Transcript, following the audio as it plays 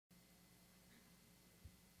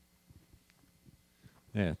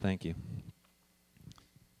Yeah, thank you.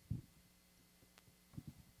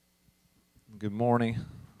 Good morning.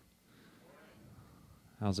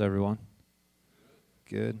 How's everyone?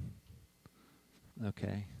 Good.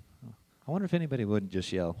 Okay. I wonder if anybody would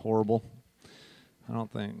just yell horrible. I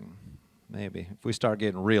don't think. Maybe if we start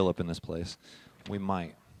getting real up in this place, we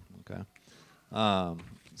might. Okay.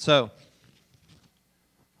 So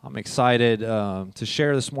I'm excited to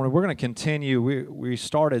share this morning. We're going to continue. We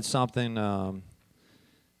started something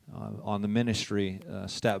on the ministry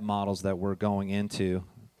step models that we're going into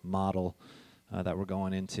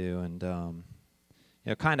and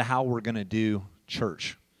kind of how we're going to do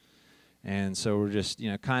church. And so we're just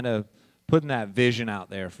kind of putting that vision out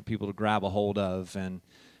there for people to grab a hold of, and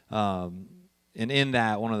in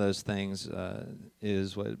that, one of those things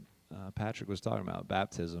is what Patrick was talking about,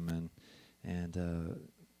 baptism, and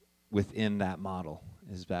within that model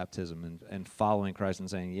is baptism and following Christ and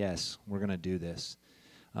saying, yes, we're going to do this.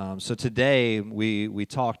 So today, we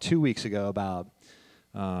talked 2 weeks ago about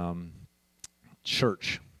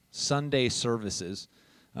church, Sunday services,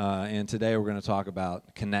 and today we're going to talk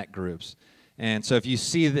about connect groups. And so if you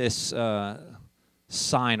see this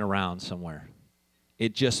sign around somewhere,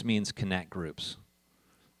 it just means connect groups.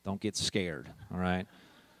 Don't get scared, all right?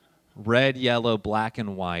 Red, yellow, black,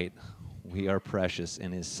 and white, we are precious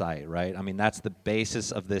in His sight, right? I mean, that's the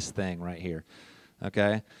basis of this thing right here,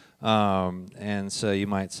 okay? And so you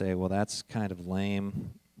might say, well, that's kind of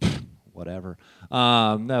lame, whatever.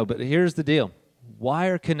 No, but here's the deal. Why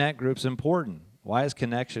are connect groups important? Why is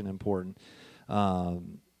connection important? We're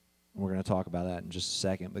going to talk about that in just a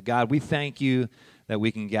second. But God, we thank you that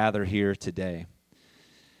we can gather here today.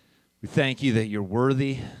 We thank you that you're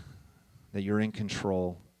worthy, that you're in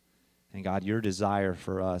control. And God, your desire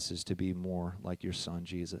for us is to be more like your Son,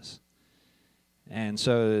 Jesus. And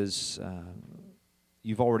so as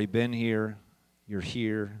you've already been here, you're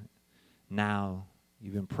here now,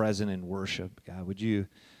 you've been present in worship. God, would you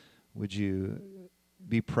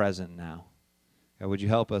be present now? God, would you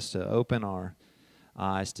help us to open our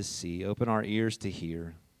eyes to see, open our ears to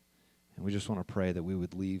hear, and we just want to pray that we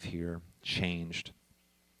would leave here changed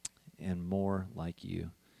and more like you.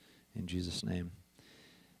 In Jesus' name,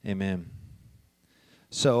 amen.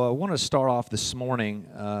 So I want to start off this morning.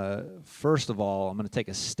 First of all, I'm going to take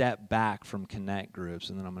a step back from connect groups,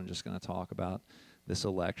 and then I'm just going to talk about this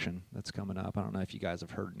election that's coming up. I don't know if you guys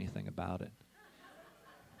have heard anything about it.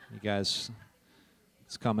 You guys,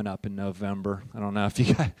 it's coming up in November. I don't know if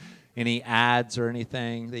you got any ads or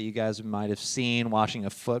anything that you guys might have seen watching a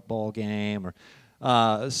football game.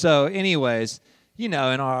 So anyways, in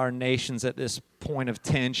our nation's at this point of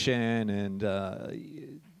tension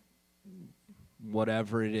and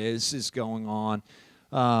whatever it is going on.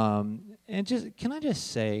 And can I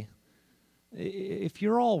just say, if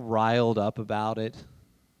you're all riled up about it,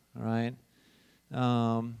 all right,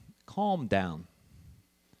 calm down.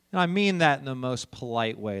 And I mean that in the most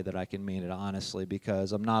polite way that I can mean it, honestly,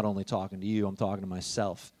 because I'm not only talking to you, I'm talking to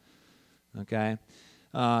myself, okay?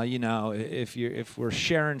 If we're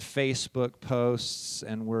sharing Facebook posts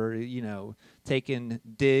and we're, taking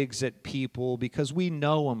digs at people because we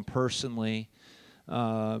know them personally,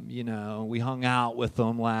 we hung out with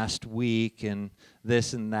them last week and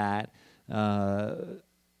this and that,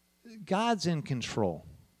 God's in control,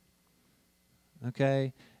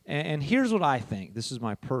 okay? And here's what I think. This is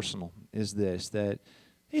my personal, is this, that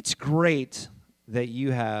it's great that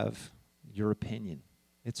you have your opinion.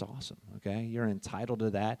 It's awesome, okay? You're entitled to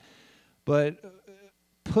that. But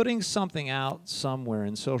putting something out somewhere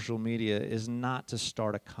in social media is not to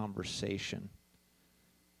start a conversation,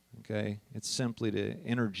 okay? It's simply to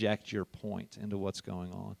interject your point into what's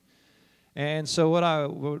going on. And so what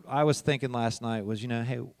I was thinking last night was,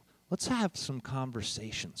 hey, let's have some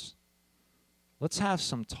conversations. Let's have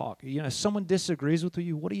some talk. If someone disagrees with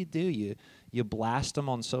you, what do? You blast them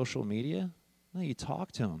on social media? No, you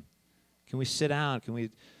talk to them. Can we sit down? Can we,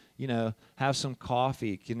 have some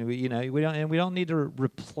coffee? Can we, we don't need to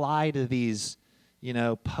reply to these,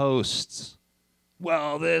 posts.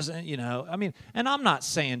 Well, this, and I'm not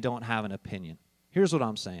saying don't have an opinion. Here's what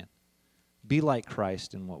I'm saying. Be like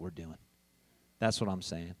Christ in what we're doing. That's what I'm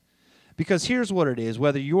saying. Because here's what it is,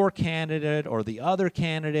 whether your candidate or the other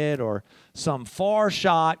candidate or some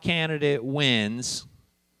far-shot candidate wins,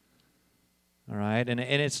 all right, and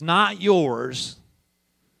it's not yours,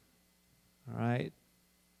 all right,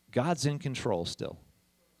 God's in control still,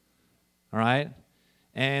 all right?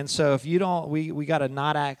 And so if you don't, we got to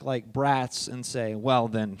not act like brats and say, well,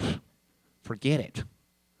 then forget it,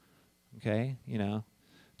 okay?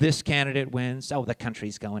 This candidate wins, oh, the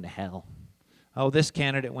country's going to hell. Oh, this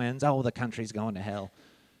candidate wins. Oh, the country's going to hell.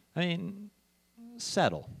 I mean,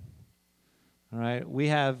 settle. All right? We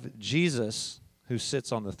have Jesus who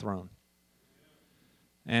sits on the throne.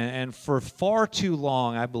 And for far too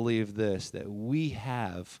long, I believe this, that we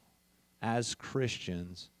have, as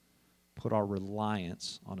Christians, put our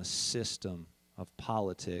reliance on a system of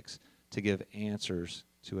politics to give answers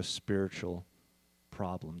to a spiritual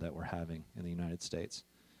problem that we're having in the United States.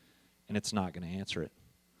 And it's not going to answer it.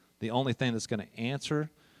 The only thing that's going to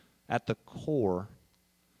answer at the core,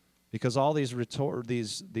 because all these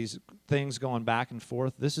things going back and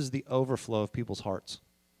forth, this is the overflow of people's hearts.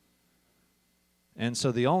 And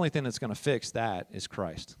so the only thing that's going to fix that is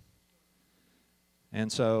Christ.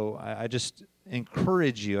 And so I just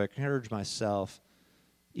encourage you, I encourage myself,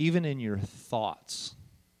 even in your thoughts,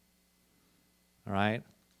 all right,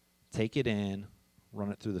 take it in,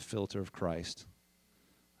 run it through the filter of Christ,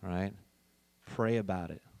 all right, pray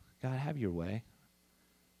about it. God, have your way.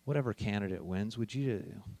 Whatever candidate wins, we're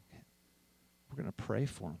going to pray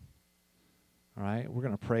for them, all right? We're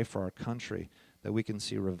going to pray for our country that we can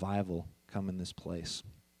see revival come in this place,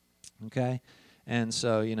 okay? And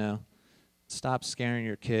so, stop scaring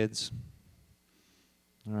your kids,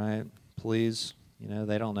 all right? Please,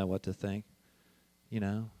 they don't know what to think,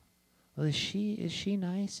 Well, is she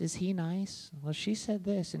nice? Is he nice? Well, she said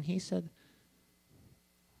this, and he said,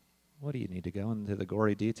 what do you need to go into the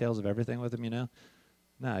gory details of everything with them,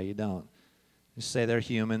 No, you don't. Just say they're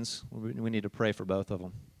humans. We need to pray for both of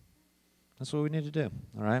them. That's what we need to do,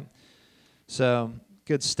 all right? So,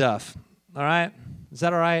 good stuff. All right? Is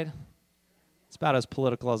that all right? It's about as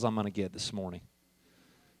political as I'm going to get this morning.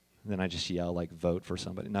 And then I just yell, vote for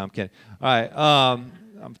somebody. No, I'm kidding. All right.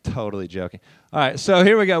 I'm totally joking. All right, so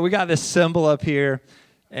here we go. We got this symbol up here.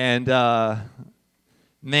 And,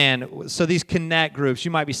 so these connect groups,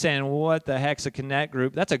 you might be saying, what the heck's a connect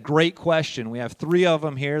group? That's a great question. We have 3 of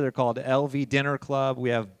them here. They're called LV Dinner Club.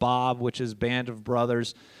 We have Bob, which is Band of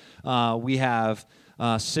Brothers. We have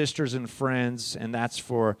Sisters and Friends, and that's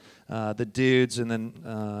for the dudes. And then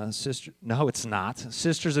no, it's not.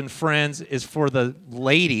 Sisters and Friends is for the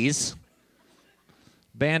ladies.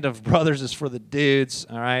 Band of Brothers is for the dudes,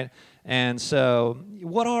 all right? And so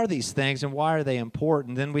what are these things and why are they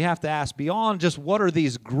important? Then we have to ask, beyond just what are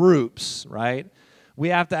these groups, right? We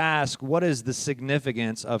have to ask, what is the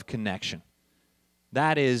significance of connection?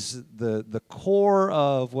 That is the core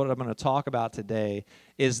of what I'm going to talk about today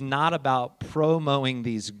is not about promoting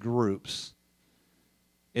these groups.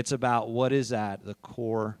 It's about what is at the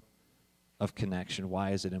core of connection.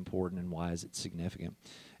 Why is it important and why is it significant?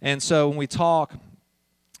 And so when we talk,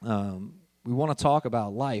 we want to talk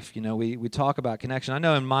about life. We talk about connection. I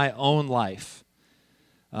know in my own life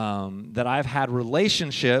that I've had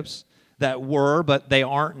relationships that were, but they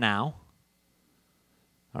aren't now.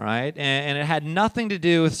 All right? And it had nothing to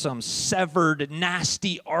do with some severed,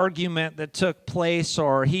 nasty argument that took place,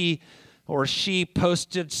 or he or she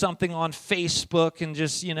posted something on Facebook and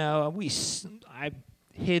just, I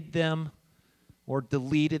hid them or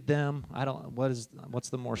deleted them. What's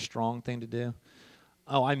the more strong thing to do?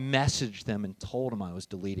 Oh, I messaged them and told them I was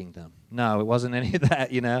deleting them. No, it wasn't any of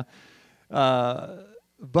that,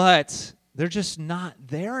 But they're just not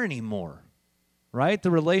there anymore, right?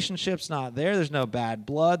 The relationship's not there. There's no bad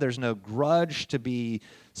blood. There's no grudge to be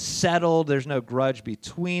settled. There's no grudge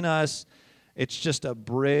between us. It's just a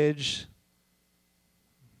bridge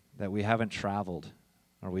that we haven't traveled,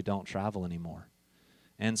 or we don't travel anymore.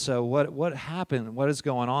 And so what happened? What is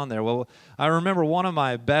going on there? Well, I remember one of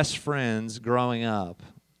my best friends growing up,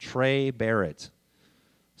 Trey Barrett.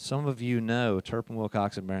 Some of you know Turpin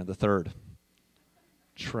Wilcox and Barrett III.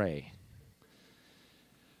 Trey.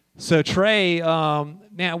 So Trey,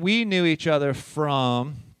 we knew each other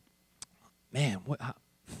from,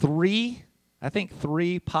 3,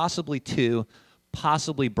 possibly 2,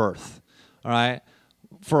 possibly birth, all right,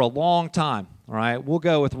 for a long time. All right, we'll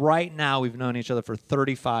go with right now, we've known each other for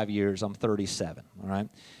 35 years. I'm 37, all right?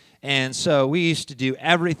 And so we used to do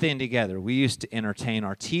everything together. We used to entertain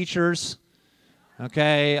our teachers,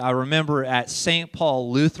 okay? I remember at St.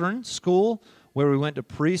 Paul Lutheran School, where we went to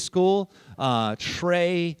preschool,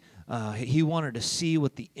 Trey, he wanted to see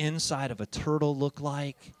what the inside of a turtle looked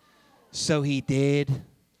like, so he did.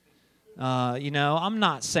 I'm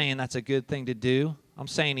not saying that's a good thing to do. I'm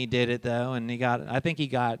saying he did it, though, and I think he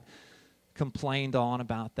got complained on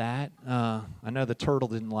about that. I know the turtle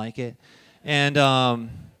didn't like it. And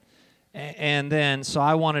then, so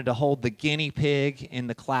I wanted to hold the guinea pig in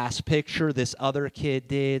the class picture. This other kid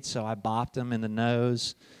did, so I bopped him in the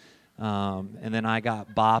nose. And then I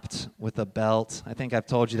got bopped with a belt. I think I've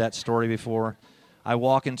told you that story before. I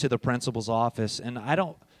walk into the principal's office, and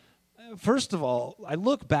first of all, I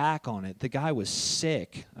look back on it. The guy was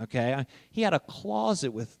sick, okay? He had a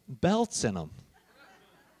closet with belts in them.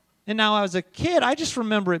 And now as a kid, I just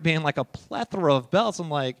remember it being like a plethora of belts. I'm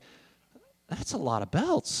like, that's a lot of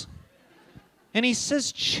belts. And he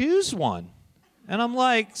says, choose one. And I'm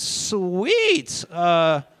like, sweet.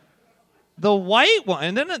 The white one.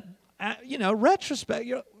 And then, retrospect,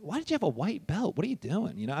 why did you have a white belt? What are you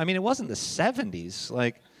doing? I mean, it wasn't the 70s.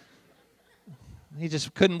 Like, he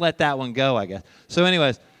just couldn't let that one go, I guess. So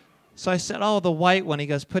anyways, I said, the white one. He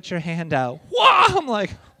goes, put your hand out. Wow! I'm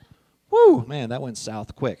like, whoo, man, that went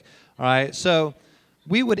south quick. All right, so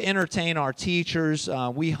we would entertain our teachers.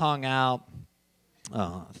 We hung out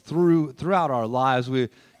throughout our lives. We,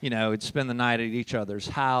 would spend the night at each other's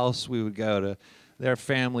house. We would go to their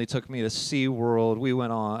family. Took me to SeaWorld. We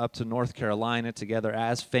went on up to North Carolina together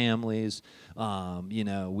as families.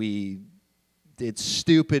 We did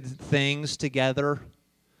stupid things together.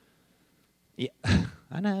 Yeah,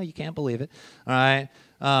 I know you can't believe it. All right,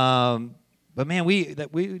 but man, we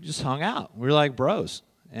just hung out. We were like bros,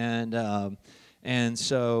 and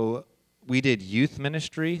so we did youth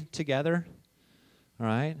ministry together. All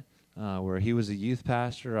right, where he was a youth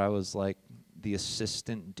pastor, I was like the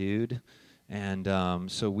assistant dude, and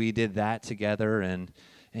so we did that together, and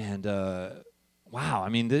wow, I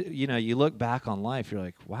mean, you look back on life, you're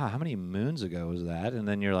like, wow, how many moons ago was that? And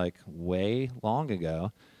then you're like, way long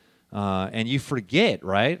ago, and you forget,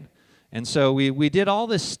 right? And so we did all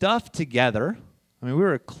this stuff together. I mean, we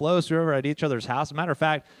were close. We were at each other's house. As a matter of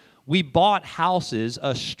fact, we bought houses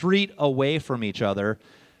a street away from each other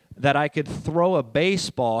that I could throw a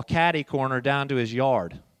baseball catty corner down to his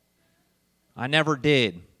yard. I never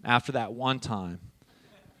did after that one time.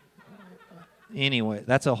 Anyway,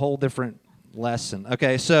 that's a whole different lesson.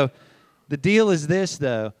 Okay, so the deal is this,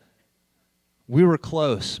 though. We were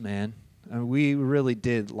close, man. I mean, we really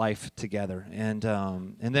did life together. And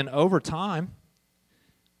then over time,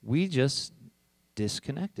 we just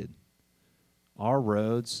disconnected. Our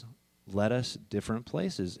roads led us different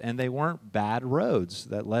places. And they weren't bad roads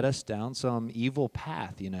that led us down some evil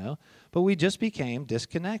path, But we just became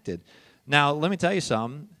disconnected. Now, let me tell you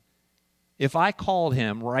something. If I called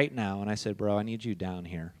him right now and I said, bro, I need you down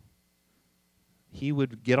here, he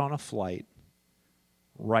would get on a flight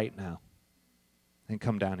right now and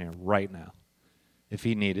come down here right now if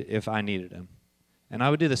I needed him. And I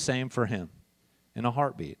would do the same for him in a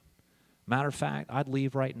heartbeat. Matter of fact, I'd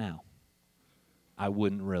leave right now. I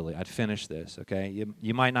wouldn't really. I'd finish this, okay?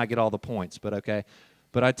 You might not get all the points, but okay.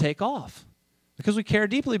 But I'd take off because we care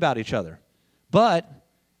deeply about each other. But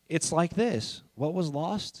it's like this. What was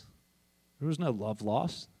lost? There was no love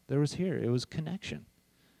lost. There was here. It was connection.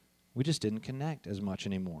 We just didn't connect as much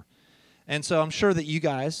anymore. And so I'm sure that you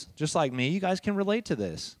guys, just like me, you guys can relate to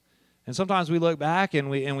this. And sometimes we look back and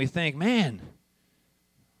we think, man,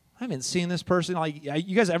 I haven't seen this person. Like,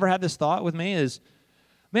 you guys ever had this thought with me is,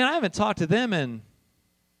 man, I haven't talked to them in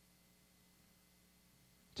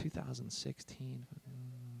 2016,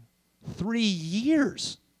 3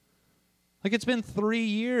 years. Like, it's been 3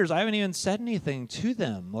 years. I haven't even said anything to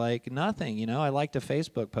them. Like, nothing. I liked a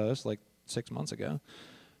Facebook post like 6 months ago.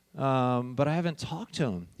 But I haven't talked to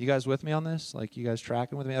them. You guys with me on this? Like, you guys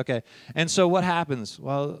tracking with me? Okay. And so what happens?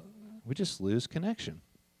 Well, we just lose connection.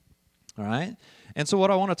 All right? And so what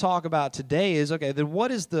I want to talk about today is, okay, then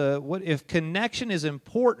what if connection is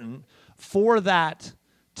important for that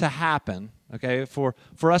to happen, okay, for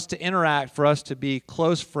us to interact, for us to be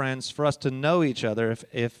close friends, for us to know each other,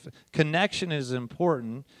 if connection is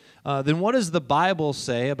important, then what does the Bible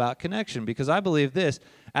say about connection? Because I believe this,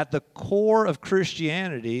 at the core of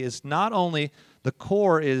Christianity is not only the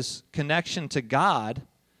core is connection to God,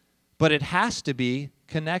 but it has to be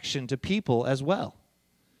connection to people as well.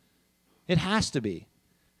 It has to be.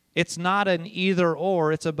 It's not an either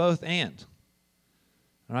or, it's a both and.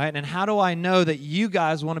 All right? And how do I know that you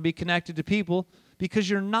guys want to be connected to people? Because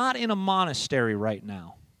you're not in a monastery right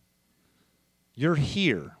now. You're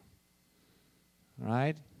here. All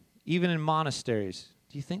right? Even in monasteries,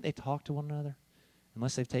 do you think they talk to one another?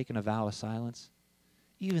 Unless they've taken a vow of silence.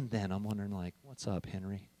 Even then, I'm wondering, like, what's up,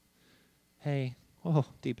 Henry? Hey,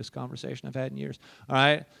 deepest conversation I've had in years. All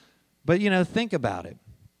right? But, think about it.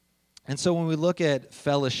 And so when we look at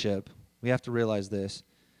fellowship, we have to realize this,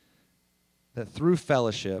 that through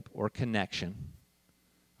fellowship or connection,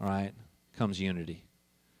 all right, comes unity.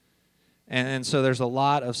 And so there's a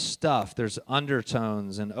lot of stuff. There's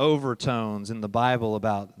undertones and overtones in the Bible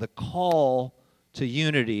about the call to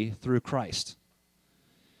unity through Christ.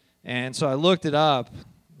 And so I looked it up,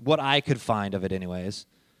 what I could find of it anyways,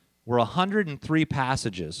 were 103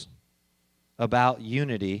 passages about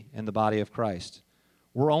unity in the body of Christ.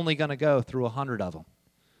 We're only going to go through 100 of them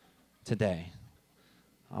today.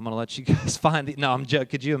 I'm going to let you guys find the... No, I'm joking.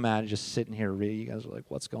 Could you imagine just sitting here reading? You guys are like,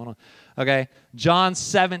 what's going on? Okay. John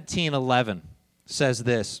 17:11 says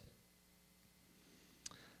this.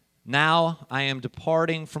 Now I am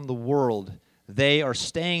departing from the world. They are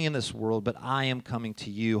staying in this world, but I am coming to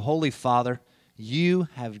you. Holy Father, you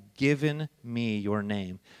have given me your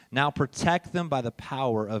name. Now protect them by the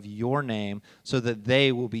power of your name so that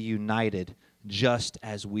they will be united just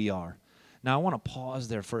as we are. Now I want to pause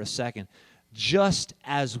there for a second. Just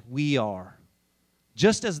as we are.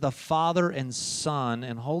 Just as the Father and Son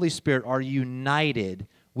and Holy Spirit are united,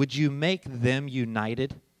 would you make them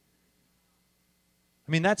united?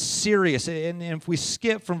 I mean, that's serious. And if we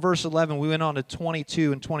skip from verse 11, we went on to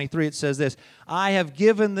 22 and 23. It says this, I have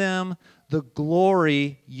given them the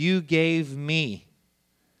glory you gave me,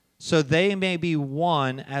 so they may be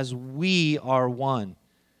one as we are one.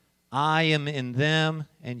 I am in them,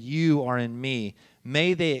 and you are in me.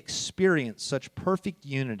 May they experience such perfect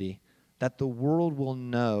unity that the world will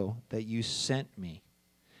know that you sent me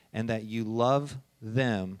and that you love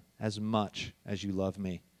them as much as you love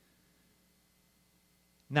me.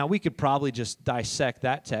 Now, we could probably just dissect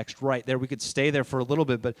that text right there. We could stay there for a little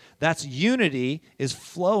bit, but that's unity is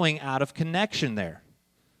flowing out of connection there.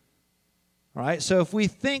 All right? So if we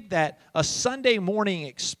think that a Sunday morning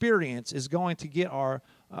experience is going to get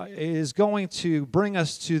is going to bring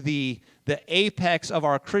us to the apex of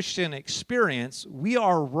our Christian experience, we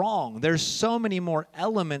are wrong. There's so many more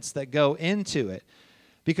elements that go into it.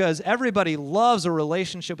 Because everybody loves a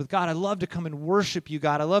relationship with God. I love to come and worship you,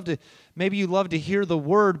 God. Maybe you love to hear the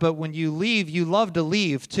word, but when you leave, you love to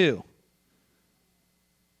leave too.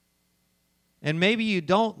 And maybe you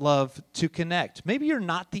don't love to connect. Maybe you're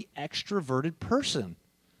not the extroverted person.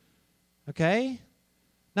 Okay?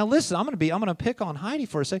 Now listen, I'm going to pick on Heidi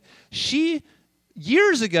for a second.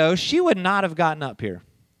 Years ago, she would not have gotten up here.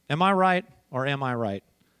 Am I right or am I right?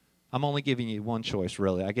 I'm only giving you one choice,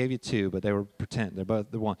 really. I gave you two, but they were pretend. They're both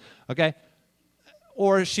the one. Okay?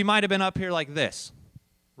 Or she might have been up here like this,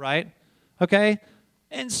 right? Okay?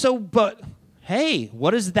 And so, but, hey,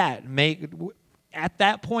 what does that make? At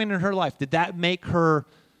that point in her life, did that make her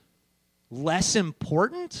less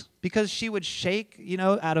important because she would shake,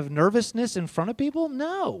 out of nervousness in front of people?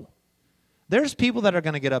 No. There's people that are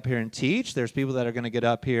going to get up here and teach. There's people that are going to get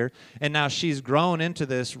up here. And now she's grown into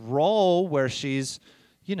this role where she's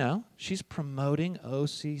promoting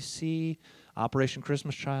OCC, Operation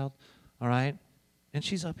Christmas Child, all right? And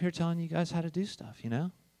she's up here telling you guys how to do stuff,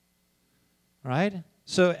 all right?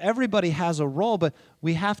 So everybody has a role, but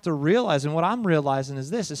we have to realize, and what I'm realizing is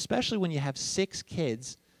this, especially when you have 6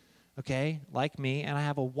 kids, okay, like me, and I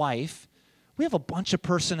have a wife, we have a bunch of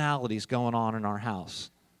personalities going on in our house,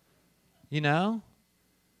 And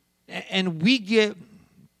we get...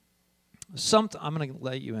 I'm going to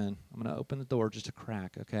let you in. I'm going to open the door just a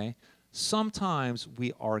crack, okay? Sometimes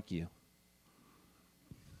we argue.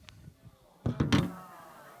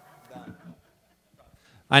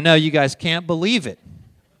 I know you guys can't believe it.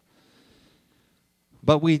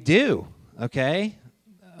 But we do, okay?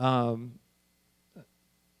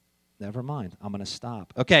 Never mind. I'm going to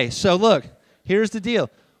stop. Okay, so look, here's the deal.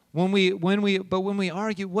 When we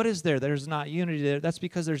argue, what is there? There's not unity there. That's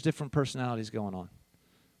because there's different personalities going on.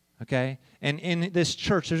 Okay? And in this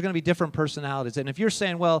church, there's going to be different personalities. And if you're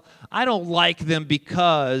saying, well, I don't like them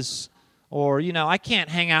because, or, I can't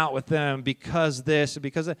hang out with them because this,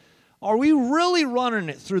 because that, are we really running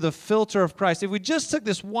it through the filter of Christ? If we just took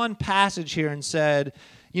this one passage here and said,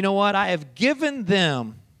 you know what, I have given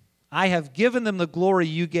them the glory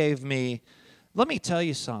you gave me. Let me tell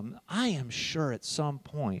you something. I am sure at some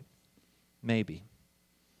point, maybe.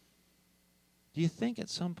 Do you think at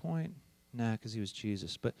some point? Nah, because he was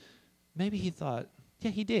Jesus. But maybe he thought,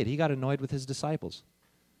 yeah, he did. He got annoyed with his disciples.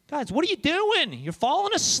 Guys, what are you doing? You're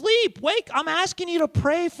falling asleep. Wake. I'm asking you to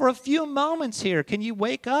pray for a few moments here. Can you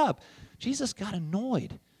wake up? Jesus got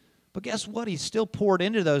annoyed. But guess what? He still poured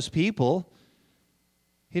into those people.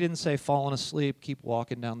 He didn't say, falling asleep, keep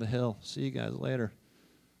walking down the hill. See you guys later.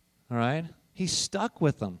 All right? He stuck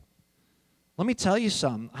with them. Let me tell you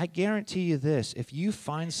something. I guarantee you this. If you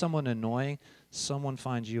find someone annoying, someone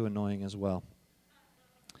finds you annoying as well.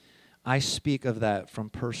 I speak of that from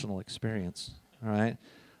personal experience, all right?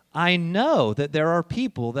 I know that there are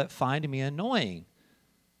people that find me annoying.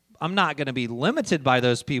 I'm not going to be limited by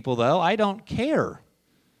those people, though. I don't care,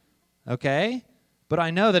 okay? But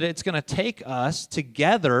I know that it's going to take us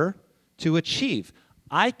together to achieve.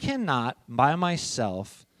 I cannot, by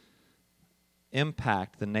myself,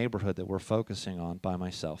 impact the neighborhood that we're focusing on by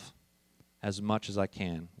myself as much as I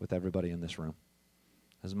can with everybody in this room,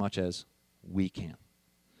 as much as we can,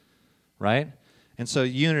 right? And so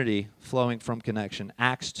unity flowing from connection.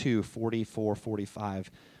 Acts 2, 44,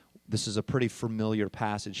 45. This is a pretty familiar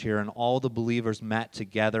passage here. And all the believers met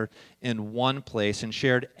together in one place and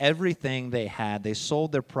shared everything they had. They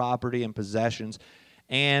sold their property and possessions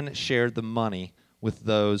and shared the money with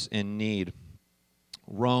those in need.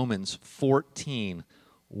 Romans 14,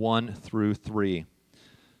 1 through 3.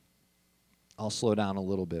 I'll slow down a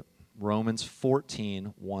little bit. Romans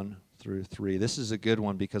 14, 1 through 3. This is a good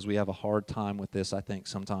one because we have a hard time with this, I think,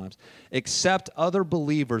 sometimes. Accept other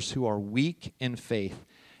believers who are weak in faith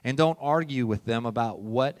and don't argue with them about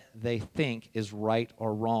what they think is right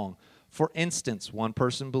or wrong. For instance, one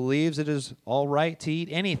person believes it is all right to eat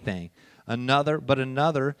anything. Another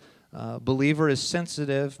believer is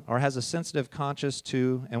sensitive or has a sensitive conscience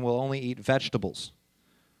to and will only eat vegetables.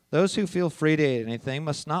 Those who feel free to eat anything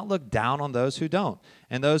must not look down on those who don't,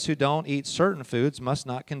 and those who don't eat certain foods must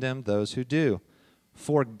not condemn those who do,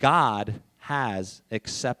 for God has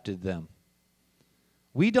accepted them.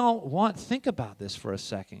 Think about this for a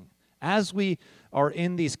second. As we are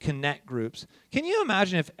in these connect groups, can you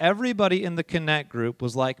imagine if everybody in the connect group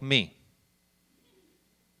was like me?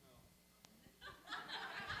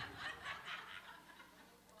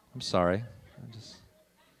 I'm sorry.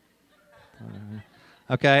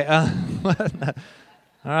 Okay. All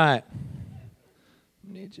right.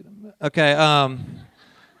 Need you to. Okay.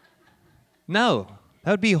 No,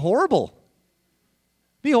 that would be horrible.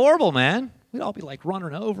 Be horrible, man. We'd all be like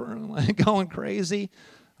running over and like going crazy.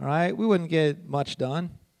 All right. We wouldn't get much done.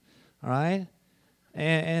 All right.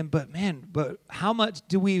 But how much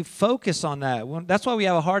do we focus on that? That's why we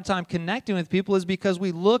have a hard time connecting with people, is because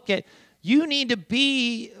we look at, you need to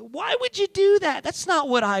be, why would you do that? That's not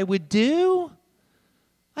what I would do.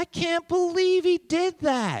 I can't believe he did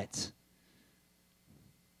that.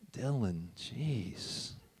 Dylan,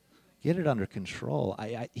 jeez. Get it under control.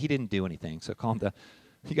 He didn't do anything, so calm down.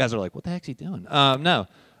 You guys are like, what the heck's he doing? No.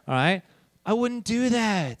 All right? I wouldn't do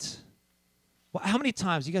that. Well, how many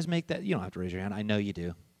times you guys make that? You don't have to raise your hand. I know you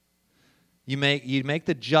do. You make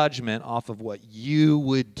the judgment off of what you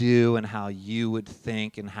would do and how you would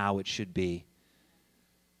think and how it should be.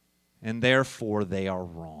 And therefore, they are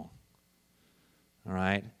wrong. All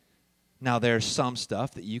right? Now, there's some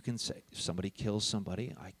stuff that you can say. If somebody kills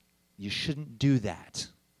somebody, you shouldn't do that.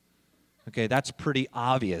 Okay, that's pretty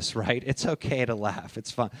obvious, right? It's okay to laugh.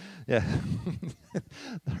 It's fun. Yeah.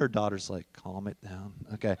 Her daughter's like, calm it down.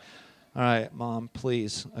 Okay. All right, Mom,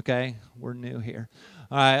 please. Okay? We're new here.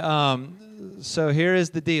 All right, so here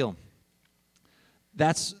is the deal.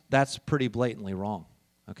 That's pretty blatantly wrong,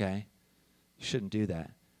 okay? You shouldn't do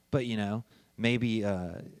that. But, maybe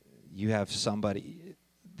you have somebody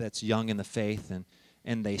that's young in the faith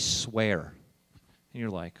and they swear. And you're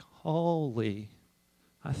like, holy,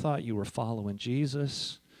 I thought you were following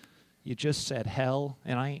Jesus. You just said hell,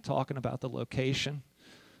 and I ain't talking about the location.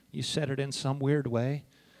 You said it in some weird way,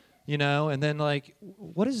 and then like,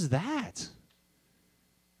 what is that?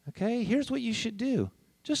 Okay, here's what you should do.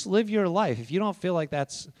 Just live your life. If you don't feel like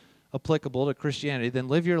that's applicable to Christianity, then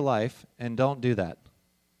live your life and don't do that.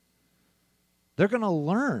 They're going to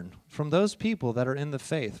learn from those people that are in the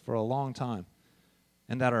faith for a long time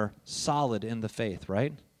and that are solid in the faith,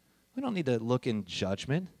 right? We don't need to look in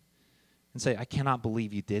judgment and say, I cannot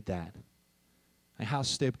believe you did that. And how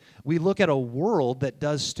stupid. We look at a world that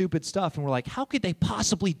does stupid stuff and we're like, how could they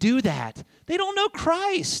possibly do that? They don't know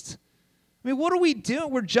Christ. I mean, what are we doing?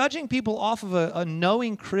 We're judging people off of a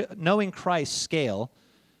knowing Christ scale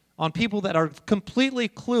on people that are completely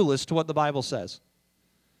clueless to what the Bible says.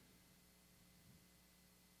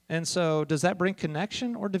 And so, does that bring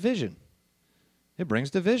connection or division? It brings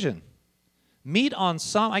division. Meet on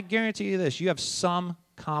some, I guarantee you this, you have some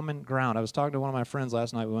common ground. I was talking to one of my friends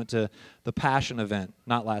last night. We went to the Passion event.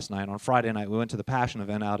 Not last night, on Friday night, we went to the Passion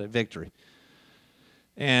event out at Victory.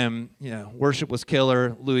 And, worship was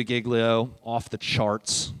killer. Louis Giglio, off the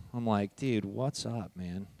charts. I'm like, dude, what's up,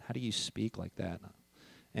 man? How do you speak like that?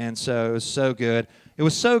 And so it was so good. It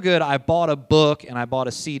was so good, I bought a book and I bought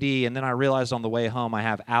a CD, and then I realized on the way home I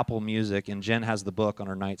have Apple Music, and Jen has the book on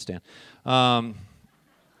her nightstand.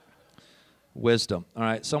 Wisdom. All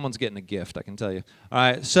right, someone's getting a gift, I can tell you. All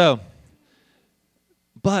right,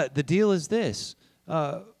 but the deal is this.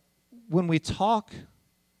 When we talk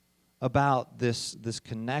about this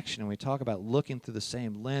connection, and we talk about looking through the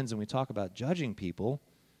same lens, and we talk about judging people,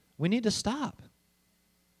 we need to stop.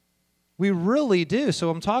 We really do.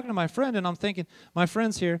 So I'm talking to my friend, and I'm thinking, my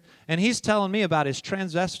friend's here, and he's telling me about his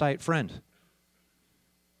transvestite friend.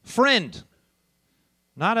 Friend.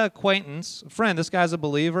 Not an acquaintance. A friend. This guy's a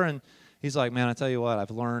believer, and he's like, man, I tell you what,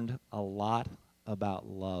 I've learned a lot about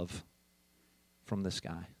love from this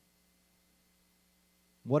guy.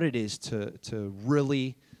 what it is to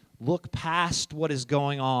really look past what is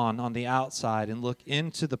going on the outside and look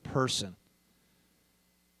into the person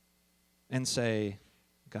and say,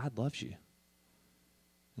 God loves you.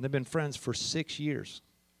 And they've been friends for 6 years.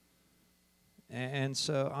 And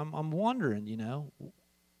so I'm wondering,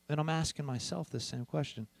 and I'm asking myself this same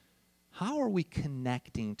question. How are we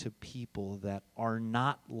connecting to people that are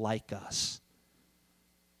not like us?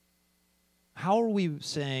 How are we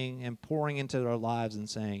saying and pouring into their lives and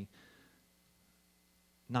saying,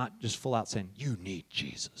 not just full out saying, you need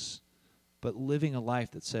Jesus, but living a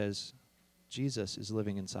life that says, Jesus is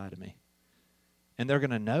living inside of me. And they're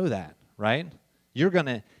going to know that, right? You're going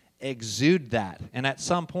to exude that. And at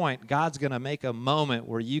some point, God's going to make a moment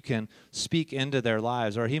where you can speak into their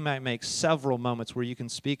lives, or he might make several moments where you can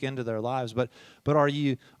speak into their lives. But are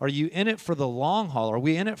you in it for the long haul? Are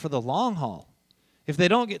we in it for the long haul? If they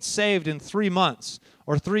don't get saved in 3 months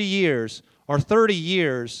or 3 years or 30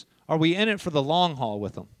 years, are we in it for the long haul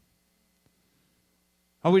with them?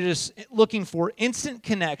 Are we just looking for instant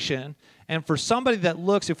connection? And for somebody that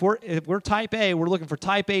looks, if we're type A, we're looking for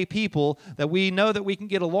type A people that we know that we can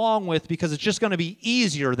get along with because it's just going to be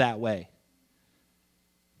easier that way.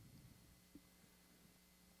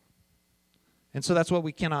 And so that's what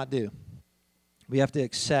we cannot do. We have to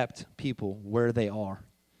accept people where they are.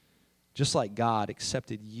 Just like God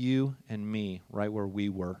accepted you and me right where we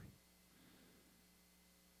were.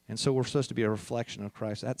 And so we're supposed to be a reflection of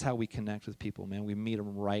Christ. That's how we connect with people, man. We meet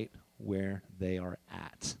them right where they are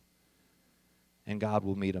at. And God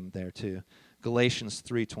will meet them there too. Galatians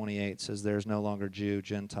 3:28 says there is no longer Jew,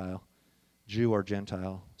 Gentile, Jew or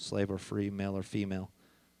Gentile, slave or free, male or female.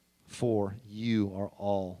 For you are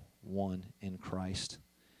all one in Christ.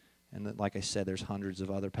 And that, like I said, there's hundreds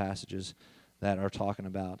of other passages that are talking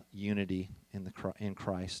about unity in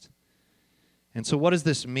Christ. And so what does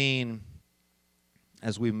this mean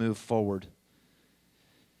as we move forward?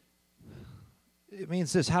 It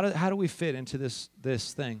means this. How do we fit into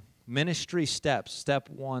this thing? Ministry steps. Step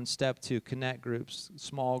 1, step 2, connect groups,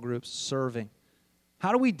 small groups, serving.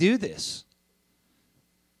 How do we do this?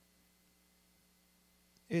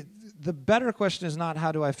 The better question is not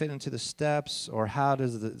how do I fit into the steps or how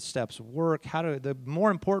does the steps work. The more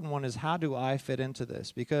important one is how do I fit into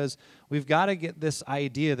this? Because we've got to get this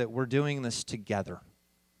idea that we're doing this together.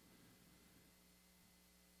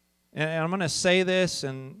 And I'm going to say this,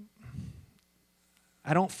 and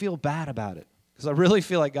I don't feel bad about it because I really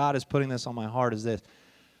feel like God is putting this on my heart is this.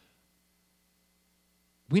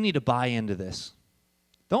 We need to buy into this.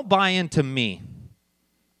 Don't buy into me.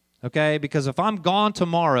 Okay? Because if I'm gone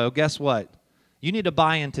tomorrow, guess what? You need to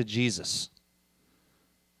buy into Jesus.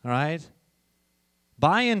 All right?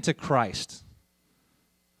 Buy into Christ.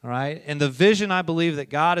 All right? And the vision I believe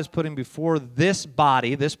that God is putting before this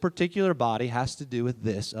body, this particular body, has to do with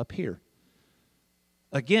this up here.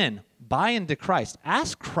 Again, buy into Christ.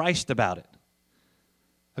 Ask Christ about it.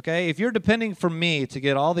 Okay? If you're depending for me to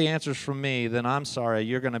get all the answers from me, then I'm sorry,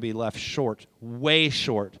 you're going to be left short, way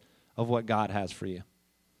short of what God has for you.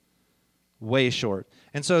 Way short.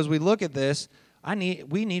 And so as we look at this,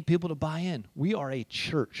 we need people to buy in. We are a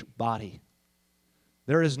church body.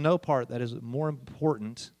 There is no part that is more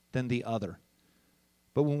important than the other.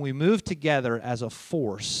 But when we move together as a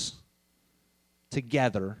force,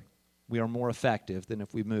 together, we are more effective than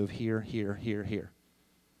if we move here, here, here, here.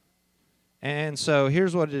 And so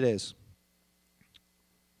here's what it is.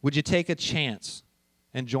 Would you take a chance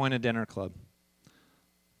and join a dinner club?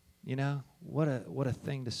 You know, what a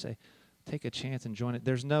thing to say. Take a chance and join it.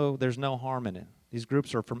 There's no harm in it. These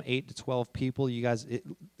groups are from 8 to 12 people. You guys,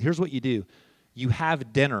 here's what you do. You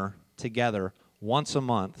have dinner together once a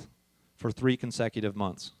month for 3 consecutive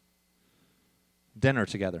months. Dinner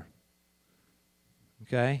together.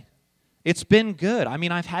 Okay? It's been good. I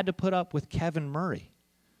mean, I've had to put up with Kevin Murray.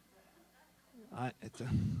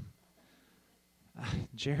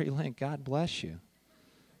 Jerry Link, God bless you.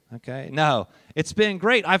 Okay? No, it's been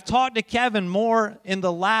great. I've talked to Kevin more in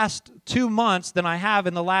the last 2 months than I have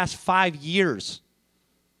in the last 5 years.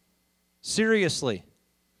 Seriously.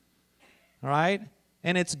 All right?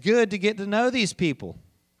 And it's good to get to know these people.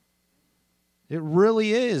 It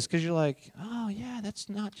really is, because you're like, oh, yeah, that's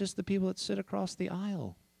not just the people that sit across the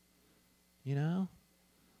aisle. You know?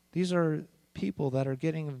 These are people that are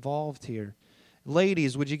getting involved here.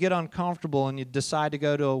 Ladies, would you get uncomfortable and you decide to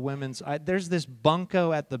go to a women's... there's this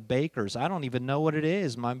bunco at the baker's. I don't even know what it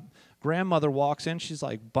is. My grandmother walks in. She's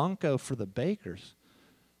like, bunco for the bakers.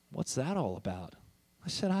 What's that all about? I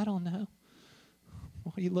said, I don't know.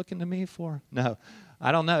 What are you looking to me for? No,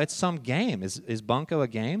 I don't know. It's some game. Is bunco a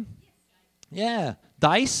game? Yeah.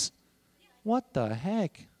 Dice? What the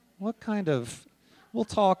heck? What kind of We'll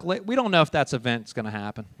talk late. We don't know if that's event's going to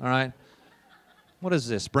happen, all right? What is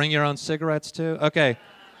this? Bring your own cigarettes too? Okay.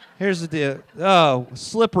 Here's the deal. Oh,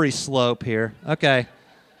 slippery slope here. Okay.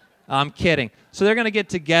 I'm kidding. So they're going to get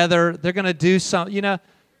together. They're going to do something, and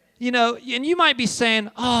you might be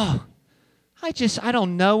saying, oh, I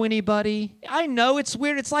don't know anybody. I know it's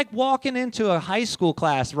weird. It's like walking into a high school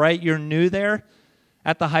class, right? You're new there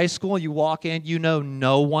at the high school. You walk in, you know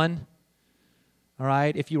no one. All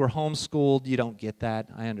right? If you were homeschooled, you don't get that.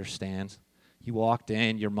 I understand. You walked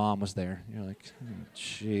in, your mom was there. You're like,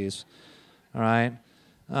 jeez. All right?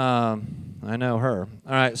 I know her.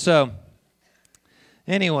 All right, so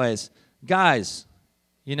anyways, guys,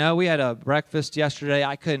 we had a breakfast yesterday.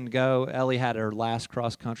 I couldn't go. Ellie had her last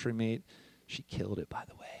cross-country meet. She killed it, by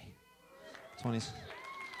the way. 20s.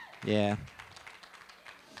 Yeah.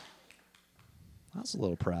 I was a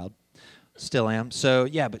little proud. Still am. So,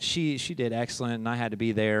 yeah, but she did excellent, and I had to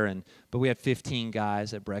be there. But we had 15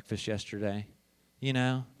 guys at breakfast yesterday.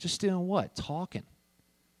 Just doing what? Talking.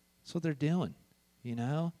 That's what they're doing,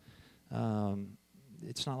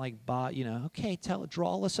 It's not like, okay,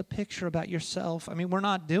 draw us a picture about yourself. I mean, we're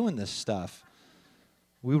not doing this stuff.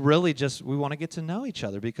 We really we want to get to know each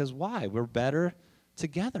other because why? We're better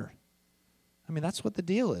together. I mean, that's what the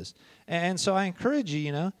deal is. And so I encourage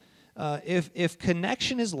you, if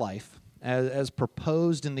connection is life, as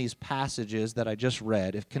proposed in these passages that I just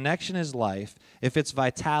read, if connection is life, if it's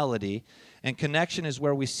vitality, and connection is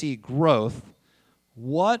where we see growth,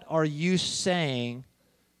 what are you saying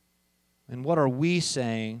and what are we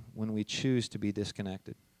saying when we choose to be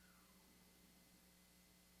disconnected?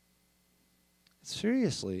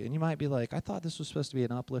 Seriously. And you might be like, I thought this was supposed to be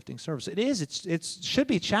an uplifting service. It is. It should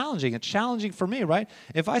be challenging. It's challenging for me, right?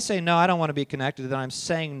 If I say, no, I don't want to be connected, then I'm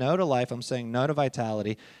saying no to life, I'm saying no to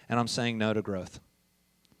vitality, and I'm saying no to growth.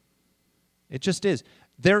 It just is.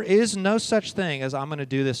 There is no such thing as I'm going to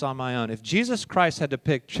do this on my own. If Jesus Christ had to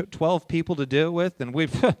pick 12 people to do it with, then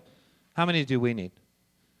how many do we need?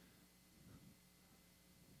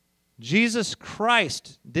 Jesus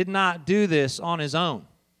Christ did not do this on his own.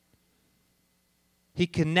 He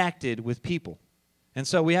connected with people. And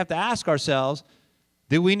so we have to ask ourselves,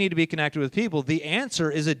 do we need to be connected with people? The answer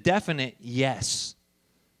is a definite yes.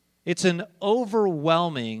 It's an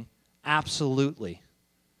overwhelming absolutely.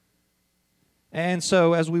 And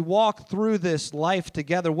so as we walk through this life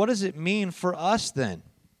together, what does it mean for us then?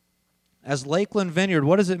 As Lakeland Vineyard,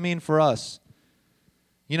 what does it mean for us?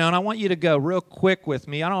 And I want you to go real quick with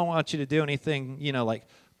me. I don't want you to do anything, like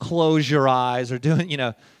close your eyes or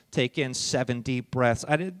take in 7 deep breaths.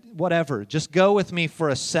 Whatever. Just go with me for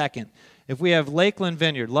a second. If we have Lakeland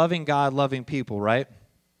Vineyard, loving God, loving people, right?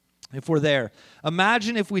 If we're there,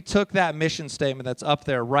 imagine if we took that mission statement that's up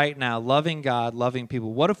there right now, loving God, loving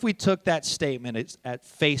people. What if we took that statement at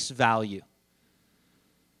face value?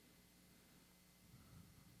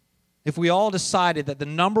 If we all decided that the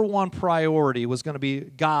number one priority was going to be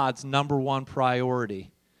God's number one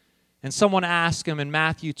priority, and someone asked him in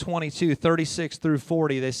Matthew 22, 36 through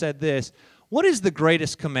 40, they said this, what is the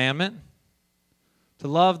greatest commandment? To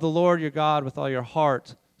love the Lord your God with all your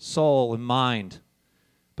heart, soul, and mind.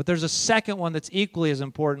 But there's a second one that's equally as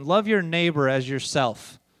important. Love your neighbor as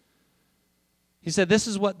yourself. He said this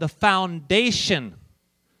is what the foundation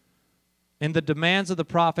and the demands of the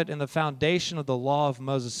prophet and the foundation of the law of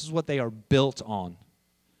Moses, this is what they are built on.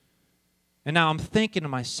 And now I'm thinking to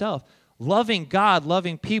myself, loving God,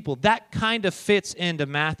 loving people, that kind of fits into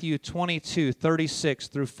Matthew 22, 36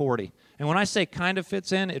 through 40. And when I say kind of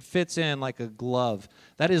fits in, it fits in like a glove.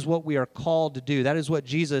 That is what we are called to do. That is what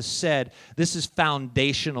Jesus said. This is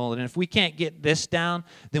foundational. And if we can't get this down,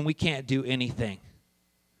 then we can't do anything.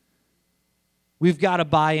 We've got to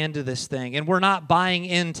buy into this thing. And we're not buying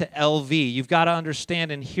into LV. You've got to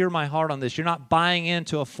understand and hear my heart on this. You're not buying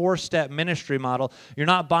into a 4-step ministry model. You're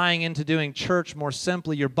not buying into doing church more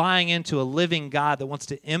simply. You're buying into a living God that wants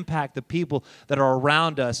to impact the people that are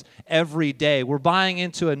around us every day. We're buying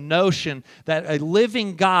into a notion that a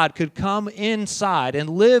living God could come inside and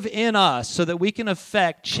live in us so that we can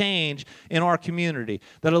affect change in our community.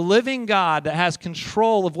 That a living God that has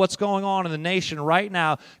control of what's going on in the nation right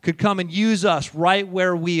now could come and use us right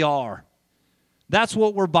where we are. That's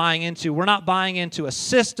what we're buying into. We're not buying into a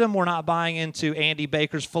system. We're not buying into Andy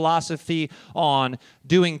Baker's philosophy on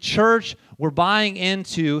doing church. We're buying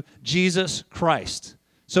into Jesus Christ.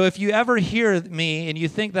 So if you ever hear me and you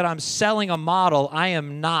think that I'm selling a model, I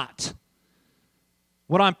am not.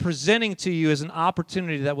 What I'm presenting to you is an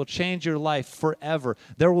opportunity that will change your life forever.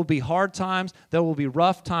 There will be hard times. There will be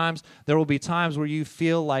rough times. There will be times where you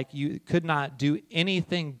feel like you could not do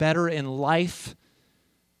anything better in life.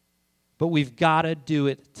 But we've got to do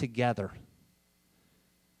it together.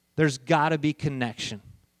 there's got to be connection.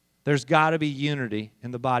 There's got to be unity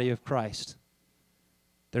in the body of Christ.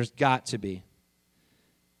 There's got to be.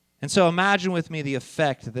 And so imagine with me the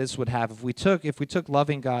effect that this would have if we took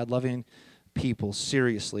loving God, loving people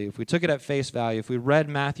seriously, if we took it at face value, if we read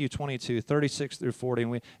Matthew 22, 36 through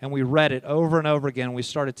 40, and we read it over and over again, we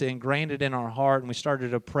started to ingrain it in our heart, and we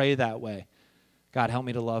started to pray that way. God, help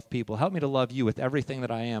me to love people. Help me to love you with everything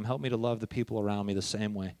that I am. Help me to love the people around me the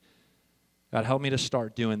same way. God, help me to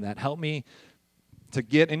start doing that. Help me to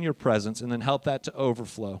get in your presence and then help that to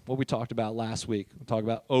overflow. What we talked about last week. We talked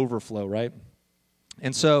about overflow, right?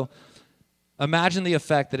 And so imagine the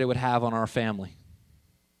effect that it would have on our family.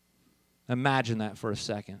 Imagine that for a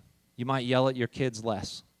second. You might yell at your kids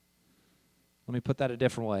less. Let me put that a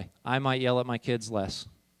different way. I might yell at my kids less.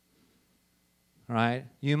 All right?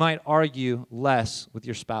 You might argue less with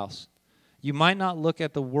your spouse. You might not look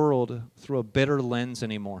at the world through a bitter lens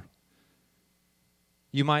anymore.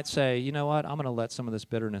 You might say, you know what, I'm going to let some of this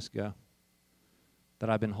bitterness go that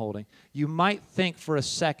I've been holding. You might think for a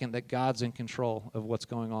second that God's in control of what's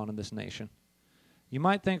going on in this nation. You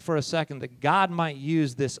might think for a second that God might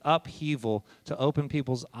use this upheaval to open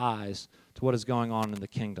people's eyes to what is going on in the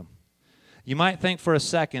kingdom. You might think for a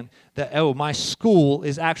second that, my school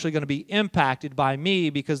is actually going to be impacted by me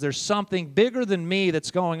because there's something bigger than me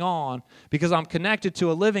that's going on because I'm connected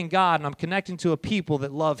to a living God and I'm connecting to a people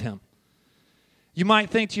that love Him. You might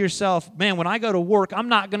think to yourself, man, when I go to work, I'm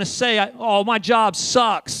not going to say, my job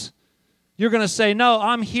sucks. You're going to say, no,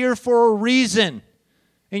 I'm here for a reason.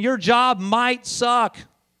 And your job might suck,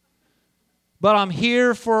 but I'm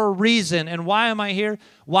here for a reason. And why am I here?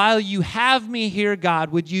 While you have me here,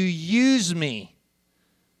 God, would you use me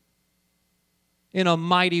in a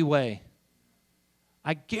mighty way?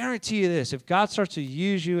 I guarantee you this, if God starts to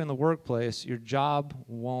use you in the workplace, your job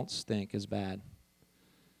won't stink as bad.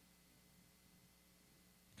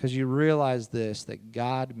 Because you realize this, that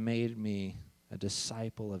God made me a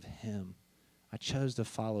disciple of Him. I chose to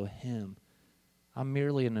follow Him. I'm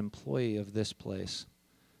merely an employee of this place,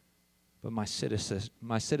 but my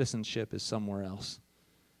citizenship is somewhere else.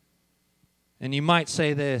 And you might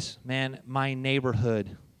say this, man, my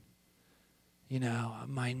neighborhood,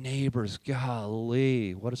 my neighbors,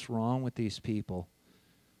 golly, what is wrong with these people?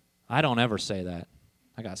 I don't ever say that.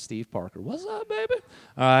 I got Steve Parker. What's up, baby?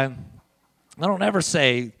 All right. I don't ever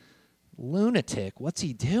say, lunatic, what's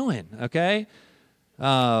he doing, okay?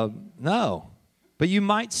 No. But you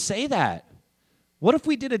might say that. What if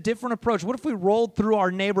we did a different approach? What if we rolled through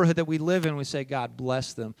our neighborhood that we live in and we say, God,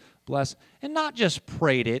 bless them, bless, and not just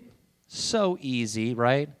prayed it. So easy,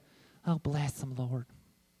 right? Oh, bless them, Lord.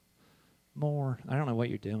 More. I don't know what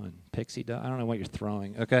you're doing. Pixie dust. I don't know what you're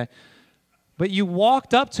throwing, okay? But you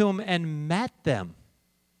walked up to them and met them.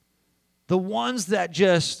 The ones that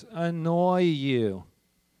just annoy you.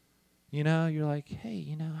 You're like,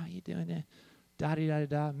 hey, how you doing?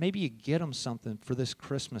 Da-da-da-da. Maybe you get them something for this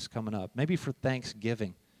Christmas coming up. Maybe for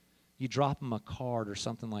Thanksgiving. You drop them a card or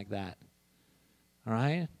something like that. All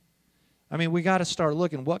right? I mean, we got to start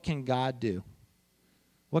looking, what can God do?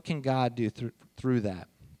 What can God do through that?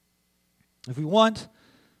 If we want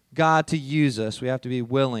God to use us, we have to be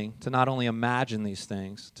willing to not only imagine these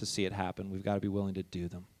things to see it happen, we've got to be willing to do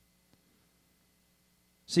them.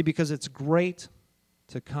 See, because it's great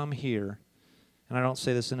to come here, and I don't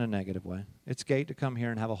say this in a negative way, it's great to come here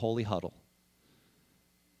and have a holy huddle.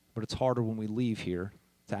 But it's harder when we leave here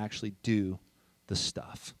to actually do the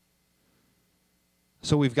stuff.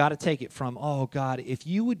 So we've got to take it from, oh, God, if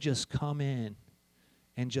you would just come in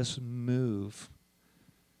and just move,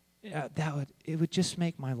 it would just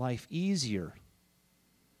make my life easier.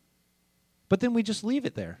 But then we just leave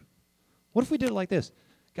it there. What if we did it like this?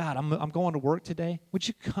 God, I'm going to work today. Would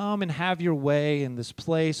you come and have your way in this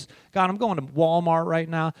place? God, I'm going to Walmart right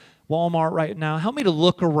now. Help me to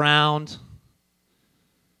look around.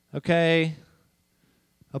 Okay?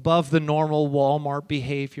 Above the normal Walmart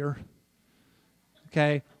behavior.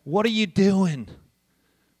 Okay? What are you doing?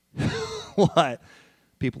 What?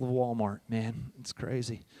 People of Walmart, man, it's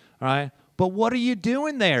crazy. All right? But what are you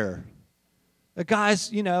doing there? The guy's,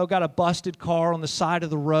 got a busted car on the side of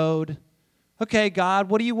the road. Okay, God,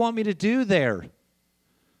 what do you want me to do there?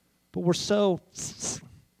 But we're so,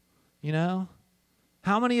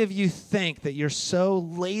 How many of you think that you're so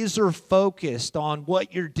laser focused on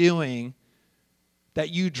what you're doing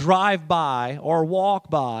that you drive by or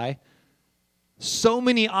walk by so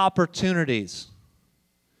many opportunities?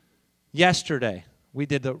 Yesterday,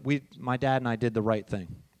 my dad and I did the right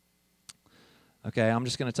thing. Okay, I'm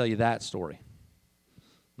just going to tell you that story.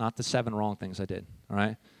 Not the 7 wrong things I did, all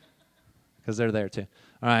right? Because they're there too.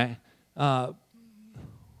 All right.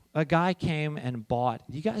 a guy came and bought,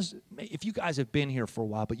 you guys, if you guys have been here for a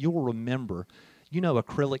while, but you'll remember,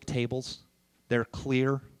 acrylic tables, they're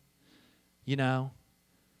clear, the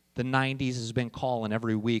 90s has been calling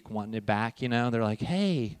every week wanting it back, they're like,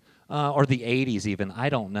 hey, or the 80s even, I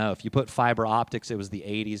don't know. If you put fiber optics, it was the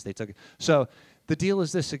 80s, they took it. So the deal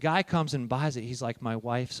is this, a guy comes and buys it, he's like, my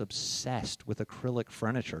wife's obsessed with acrylic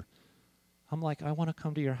furniture. I'm like, I want to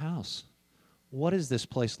come to your house. What is this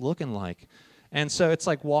place looking like? And so it's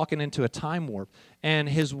like walking into a time warp. And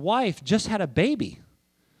his wife just had a baby.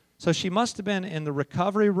 So she must have been in the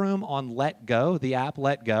recovery room on Let Go, the app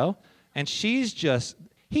Let Go. And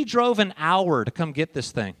he drove an hour to come get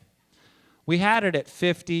this thing. We had it at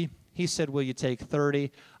 50. He said, will you take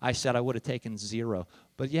 30? I said I would have taken 0.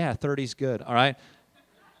 But yeah, 30's good, all right?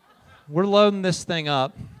 We're loading this thing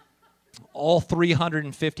up, all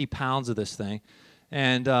 350 pounds of this thing.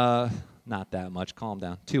 And not that much, calm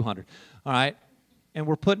down, 200, all right? And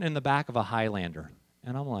we're putting it in the back of a Highlander.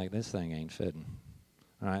 And I'm like, this thing ain't fitting,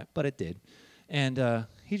 all right? But it did. And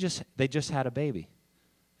they just had a baby.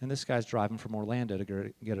 And this guy's driving from Orlando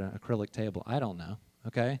to get an acrylic table. I don't know,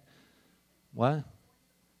 okay? What?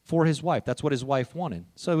 For his wife. That's what his wife wanted.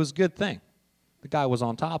 So it was a good thing. The guy was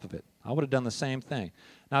on top of it. I would have done the same thing.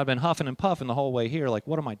 Now, I've been huffing and puffing the whole way here, like,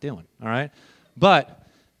 what am I doing, all right? But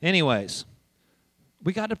anyways,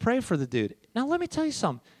 we got to pray for the dude. Now, let me tell you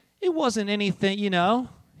something. It wasn't anything,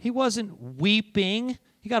 he wasn't weeping.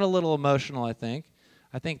 He got a little emotional, I think.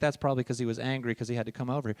 I think that's probably because he was angry because he had to come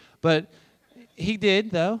over here. But he did,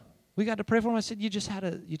 though. We got to pray for him. I said, you just had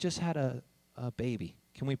a baby.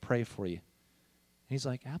 Can we pray for you? And he's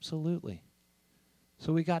like, absolutely.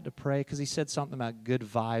 So we got to pray because he said something about good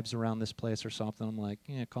vibes around this place or something. I'm like,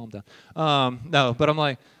 yeah, calm down. No, but I'm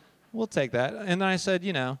like, we'll take that. And then I said,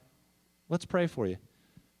 let's pray for you.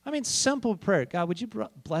 I mean, simple prayer. God, would you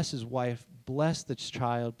bless his wife, bless this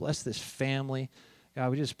child, bless this family. God,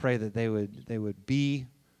 we just pray that they would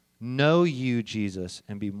know you, Jesus,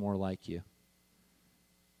 and be more like you.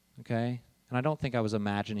 Okay? And I don't think I was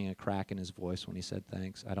imagining a crack in his voice when he said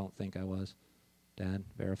thanks. I don't think I was. Dad,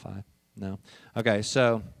 verify. No. Okay,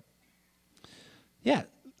 so, yeah,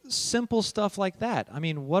 simple stuff like that. I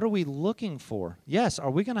mean, what are we looking for? Yes,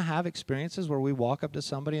 are we going to have experiences where we walk up to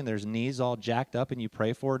somebody and their knees all jacked up and you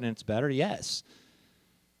pray for it and it's better? Yes.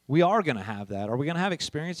 We are going to have that. Are we going to have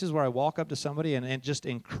experiences where I walk up to somebody and it just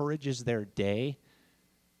encourages their day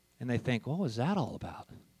and they think, what was that all about?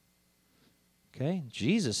 Okay,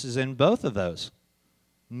 Jesus is in both of those.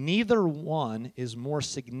 Neither one is more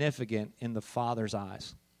significant in the Father's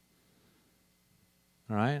eyes.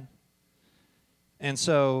 All right? And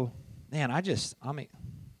so, man,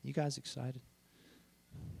 you guys excited?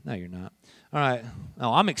 No, you're not. All right.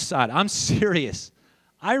 No, I'm excited. I'm serious.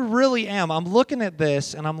 I really am. I'm looking at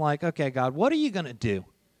this, and I'm like, okay, God, what are you going to do?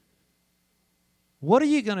 What are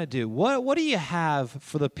you going to do? What do you have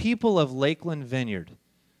for the people of Lakeland Vineyard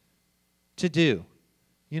to do?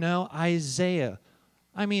 Isaiah.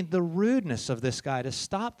 I mean, the rudeness of this guy to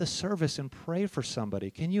stop the service and pray for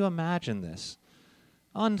somebody. Can you imagine this?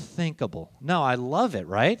 Unthinkable. No, I love it,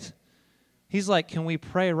 right? He's like, can we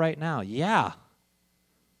pray right now? Yeah.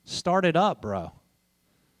 Start it up, bro. All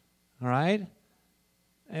right?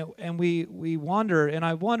 And we wonder, and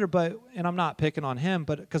I wonder, and I'm not picking on him,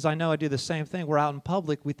 but because I know I do the same thing. We're out in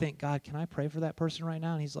public. We think, God, can I pray for that person right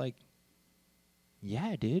now? And he's like,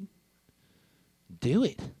 yeah, dude. Do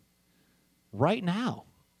it. Right now.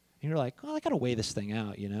 And you're like, well, I got to weigh this thing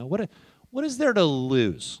out, What is there to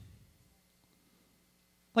lose?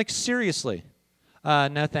 Like, seriously.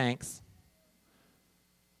 No thanks.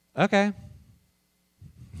 Okay.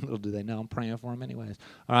 Little do they know I'm praying for them anyways.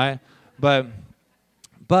 All right? But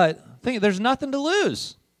think there's nothing to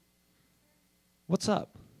lose. What's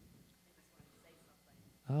up?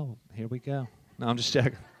 Oh, here we go. No, I'm just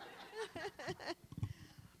checking.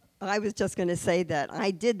 I was just going to say that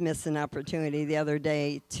I did miss an opportunity the other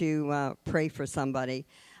day to pray for somebody.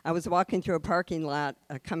 I was walking through a parking lot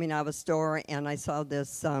coming out of a store, and I saw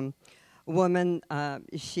this woman.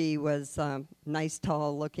 She was a nice,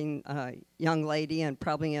 tall-looking young lady and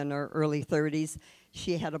probably in her early 30s.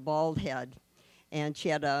 She had a bald head, and she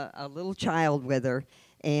had a little child with her.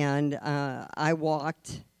 And I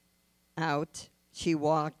walked out. She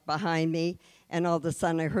walked behind me, and all of a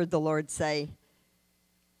sudden I heard the Lord say,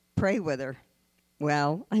 pray with her.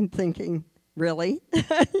 Well, I'm thinking, really?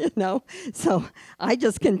 So I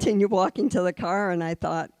just continued walking to the car, and I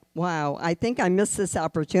thought, wow, I think I missed this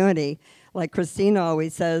opportunity. Like Christina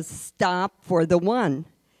always says, stop for the one.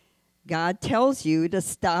 God tells you to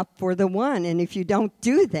stop for the one, and if you don't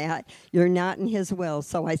do that, you're not in his will.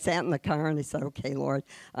 So I sat in the car, and I said, okay, Lord,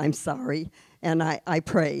 I'm sorry. And I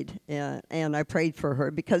prayed, and I prayed for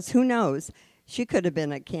her, because who knows? She could have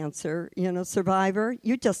been a cancer, survivor.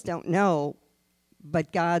 You just don't know.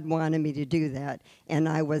 But God wanted me to do that, and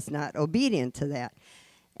I was not obedient to that.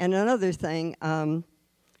 And another thing,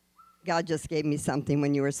 God just gave me something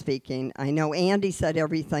when you were speaking. I know Andy said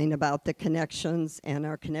everything about the connections and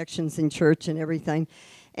our connections in church and everything,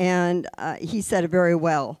 and he said it very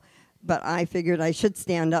well. But I figured I should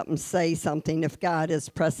stand up and say something if God is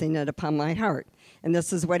pressing it upon my heart. And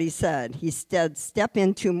this is what he said. He said, step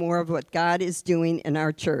into more of what God is doing in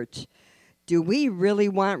our church. Do we really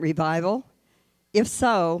want revival? If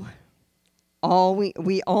so,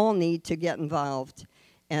 we all need to get involved.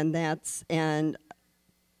 And that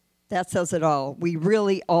says it all. We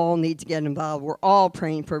really all need to get involved. We're all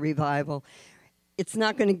praying for revival. It's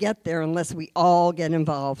not going to get there unless we all get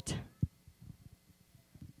involved.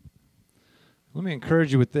 Let me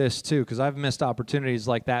encourage you with this, too, because I've missed opportunities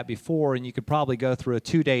like that before, and you could probably go through a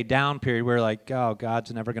 2-day down period where, like, oh,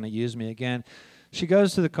 God's never going to use me again. She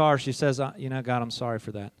goes to the car. She says, God, I'm sorry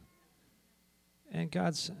for that. And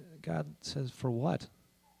God says, for what?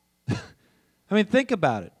 I mean, think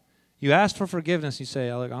about it. You ask for forgiveness. You say,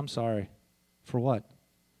 oh, look, I'm sorry. For what?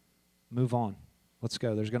 Move on. Let's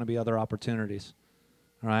go. There's going to be other opportunities.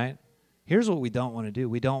 All right? Here's what we don't want to do.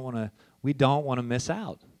 We don't want to miss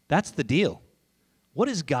out. That's the deal. What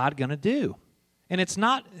is God going to do? And it's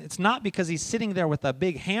not because he's sitting there with a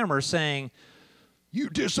big hammer saying, you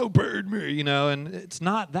disobeyed me, and it's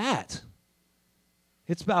not that.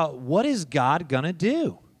 It's about, what is God going to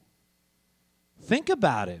do? Think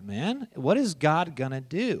about it, man. What is God going to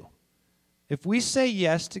do? If we say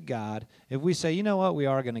yes to God, if we say, you know what,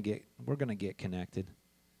 we're going to get connected,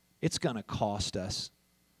 it's going to cost us.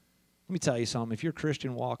 Let me tell you something. If your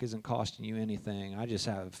Christian walk isn't costing you anything, I just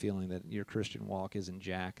have a feeling that your Christian walk isn't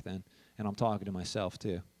jack then. And I'm talking to myself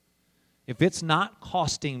too. If it's not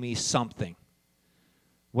costing me something,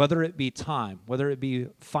 whether it be time, whether it be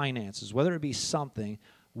finances, whether it be something,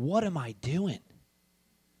 what am I doing?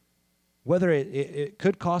 Whether it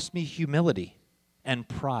could cost me humility and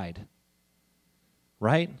pride,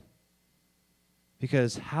 right?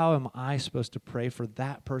 Because how am I supposed to pray for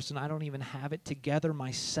that person? I don't even have it together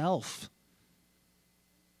myself.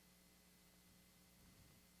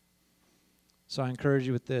 So I encourage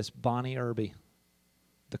you with this. Bonnie Irby,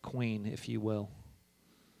 the queen, if you will.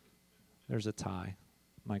 There's a tie.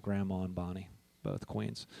 My grandma and Bonnie, both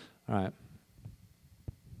queens. All right.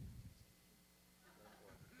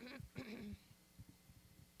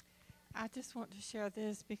 I just want to share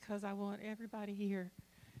this because I want everybody here.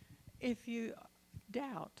 If you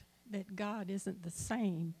doubt that God isn't the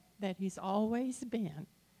same that he's always been,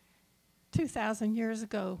 2,000 years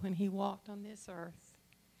ago when he walked on this earth,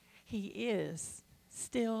 he is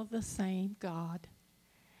still the same God.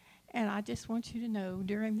 And I just want you to know,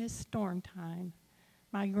 during this storm time,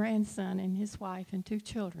 my grandson and his wife and 2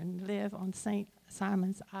 children live on St.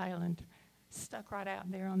 Simon's Island, stuck right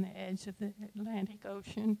out there on the edge of the Atlantic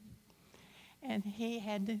Ocean. And he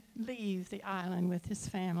had to leave the island with his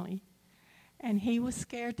family. And he was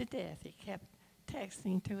scared to death. He kept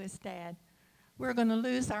texting to his dad, we're going to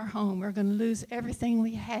lose our home. We're going to lose everything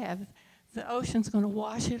we have. The ocean's going to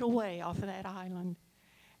wash it away off of that island.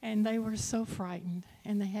 And they were so frightened.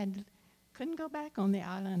 And they couldn't go back on the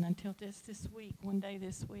island until just this week, one day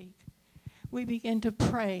this week. We began to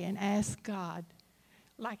pray and ask God,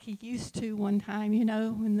 like he used to one time,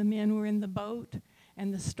 when the men were in the boat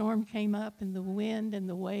and the storm came up and the wind and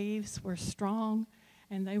the waves were strong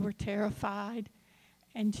and they were terrified.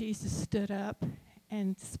 And Jesus stood up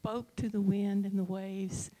and spoke to the wind and the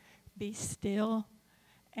waves, be still.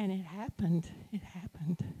 And it happened. It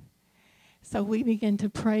happened. So we began to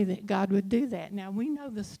pray that God would do that. Now, we know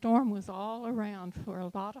the storm was all around for a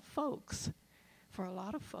lot of folks.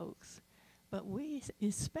 But we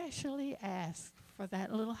especially asked for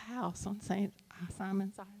that little house on St.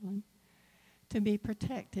 Simon's Island to be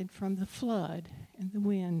protected from the flood and the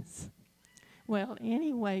winds. Well,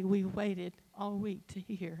 anyway, we waited all week to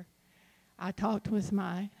hear. I talked with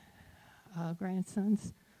my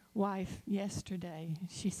grandson's wife yesterday.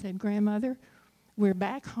 She said, Grandmother, we're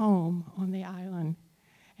back home on the island,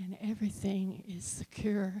 and everything is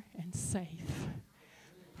secure and safe.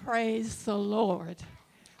 Praise the Lord.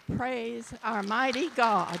 Praise our mighty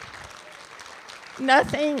God.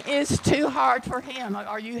 Nothing is too hard for him.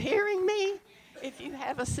 Are you hearing me? If you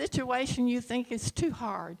have a situation you think is too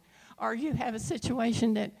hard, or you have a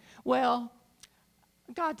situation that, well,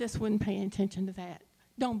 God just wouldn't pay attention to that.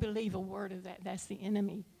 Don't believe a word of that. That's the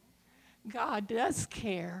enemy. God does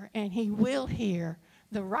care, and he will hear.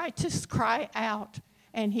 The righteous cry out,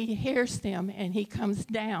 and he hears them, and he comes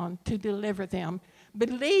down to deliver them.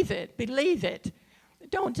 Believe it. Believe it.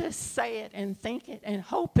 Don't just say it and think it and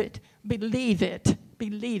hope it. Believe it.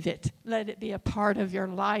 Believe it. Let it be a part of your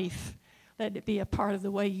life. Let it be a part of the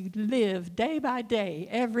way you live day by day,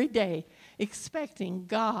 every day, expecting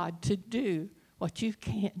God to do what you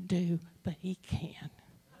can't do, but he can.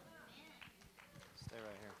 Stay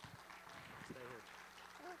right here. Stay here.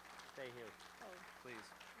 Stay here, please.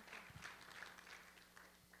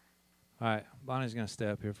 All right, Bonnie's going to stay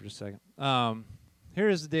up here for just a second. Here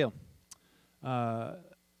is the deal.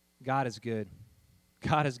 God is good.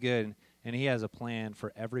 God is good, and he has a plan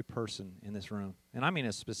for every person in this room. And I mean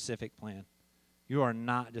a specific plan. You are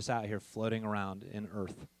not just out here floating around in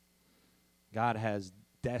earth. God has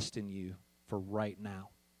destined you for right now.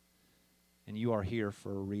 And you are here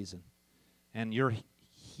for a reason. And you're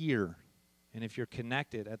here. And if you're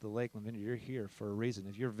connected at the Lakeland Vineyard, you're here for a reason.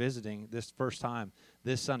 If you're visiting this first time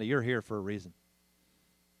this Sunday, you're here for a reason.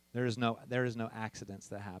 There is no accidents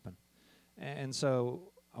that happen. And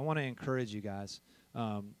so I want to encourage you guys.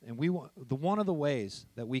 And one of the ways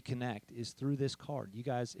that we connect is through this card. You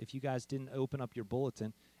guys, if you guys didn't open up your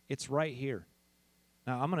bulletin, it's right here.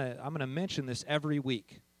 Now I'm gonna mention this every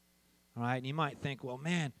week. All right, and you might think, well,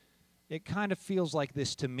 man, it kind of feels like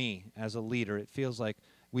this to me as a leader. It feels like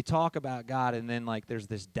we talk about God and then like there's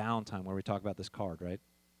this downtime where we talk about this card, right?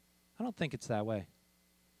 I don't think it's that way.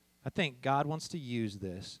 I think God wants to use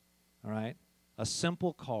this, all right, a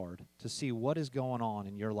simple card to see what is going on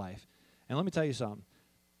in your life. And let me tell you something.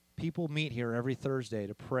 People meet here every Thursday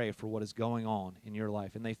to pray for what is going on in your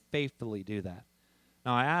life, and they faithfully do that.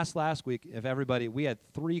 Now, I asked last week if everybody, we had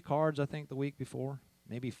 3 cards, I think, the week before,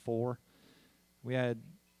 maybe 4. We had,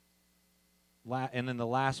 and then the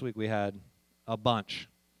last week we had a bunch,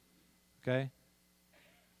 okay?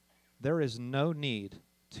 There is no need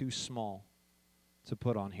too small to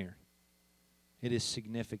put on here. It is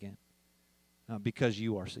significant because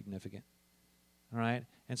you are significant, all right?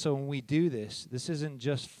 And so when we do this, this isn't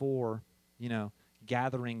just for,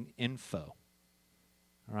 gathering info,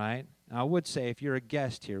 all right? Now, I would say if you're a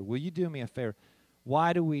guest here, will you do me a favor?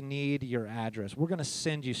 Why do we need your address? We're going to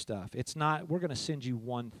send you stuff. We're going to send you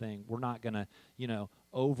one thing. We're not going to,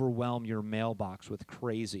 overwhelm your mailbox with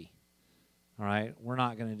crazy, all right? We're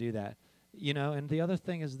not going to do that. And the other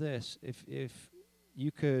thing is this, if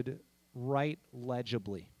you could write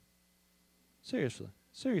legibly. Seriously.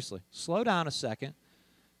 Slow down a second,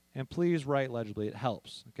 and please write legibly. It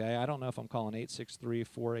helps, okay? I don't know if I'm calling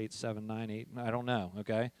 863-487-98. I don't know,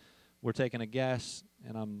 okay? We're taking a guess,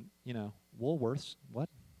 and I'm, Woolworths. What?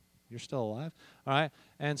 You're still alive? All right?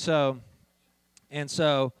 And so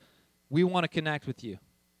we want to connect with you,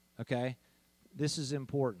 okay? This is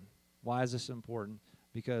important. Why is this important?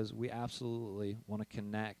 Because we absolutely want to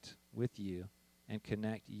connect with you and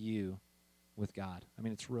connect you with God. I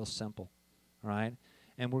mean, it's real simple, all right?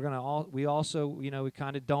 And we also, we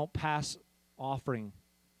kind of don't pass offering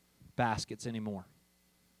baskets anymore,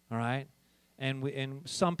 all right? And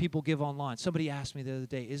some people give online. Somebody asked me the other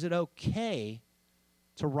day, is it okay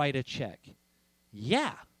to write a check?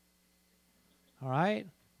 Yeah. All right?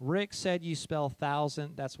 Rick said you spell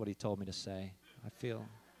 1,000. That's what he told me to say. I feel.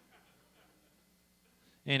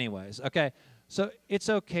 Anyways, okay. So it's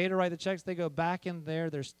okay to write the checks. They go back in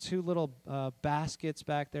there. There's 2 little baskets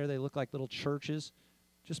back there. They look like little churches.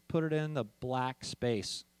 Just put it in the black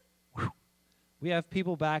space. Whew. We have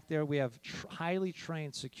people back there. We have highly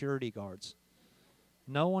trained security guards.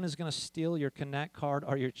 No one is going to steal your Connect card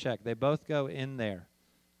or your check. They both go in there,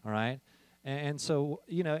 all right? And so,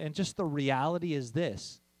 and just the reality is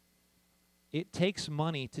this. It takes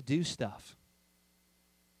money to do stuff,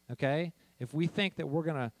 okay? If we think that we're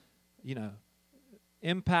going to,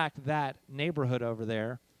 impact that neighborhood over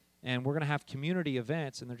there and we're going to have community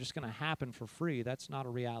events and they're just going to happen for free, that's not a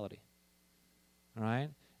reality, all right?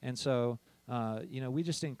 And so, we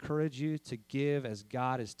just encourage you to give as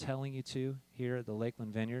God is telling you to here at the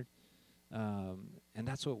Lakeland Vineyard. And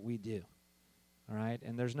that's what we do. All right?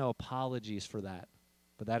 And there's no apologies for that.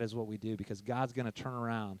 But that is what we do because God's going to turn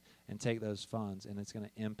around and take those funds and it's going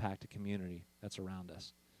to impact a community that's around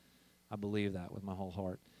us. I believe that with my whole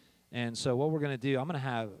heart. And so what we're going to do, I'm going to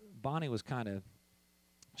have, Bonnie was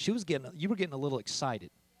you were getting a little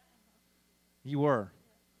excited. You were.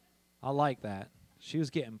 I like that. She was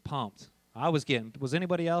getting pumped. Was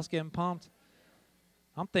anybody else getting pumped?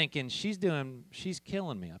 I'm thinking she's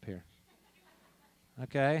killing me up here.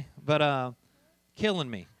 Okay? But killing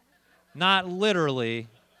me. Not literally.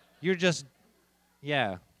 You're just,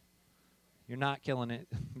 you're not killing it.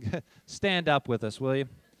 Stand up with us, will you?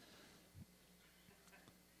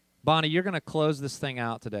 Bonnie, you're going to close this thing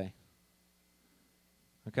out today.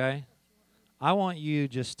 Okay? I want you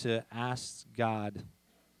just to ask God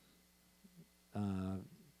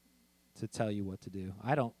to tell you what to do.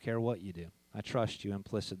 I don't care what you do. I trust you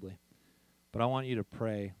implicitly. But I want you to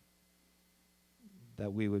pray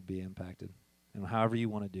that we would be impacted. And however you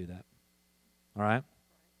want to do that. All right?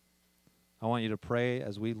 I want you to pray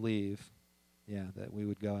as we leave, that we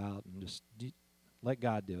would go out and just let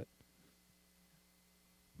God do it.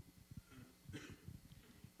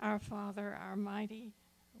 Our Father, our mighty,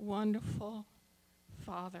 wonderful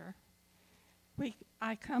Father,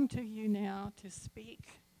 I come to you now to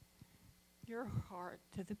speak your heart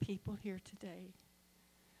to the people here today.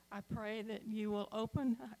 I pray that you will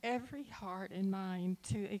open every heart and mind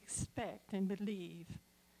to expect and believe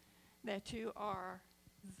that you are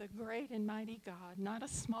the great and mighty God, not a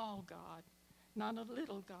small God, not a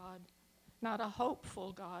little God, not a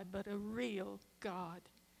hopeful God, but a real God.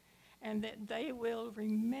 And that they will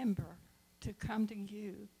remember to come to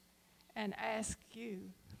you and ask you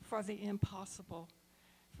for the impossible,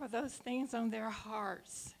 for those things on their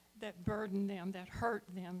hearts that burden them, that hurt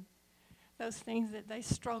them, those things that they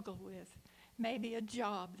struggle with. Maybe a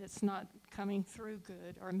job that's not coming through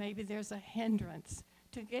good, or maybe there's a hindrance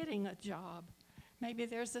to getting a job. Maybe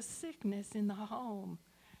there's a sickness in the home.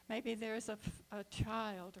 Maybe there's a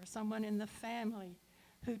child or someone in the family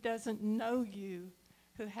who doesn't know you,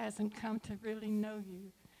 who hasn't come to really know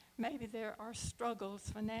you. Maybe there are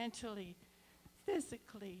struggles financially,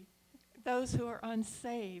 physically, those who are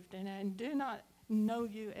unsaved and do not know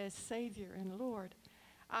you as Savior and Lord.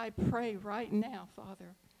 I pray right now,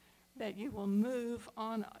 Father, that you will move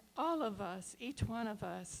on all of us, each one of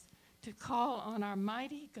us, to call on our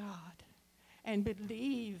mighty God and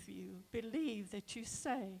believe that you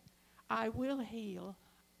say, I will heal,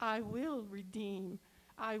 I will redeem,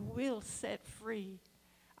 I will set free,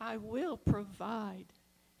 I will provide.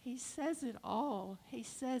 He says it all. He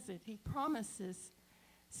says it. He promises.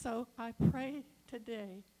 So I pray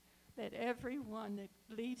today that everyone that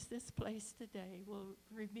leaves this place today will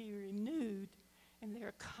be renewed in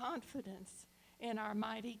their confidence in our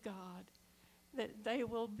mighty God, that they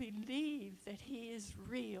will believe that he is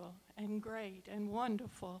real and great and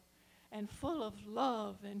wonderful and full of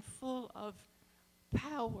love and full of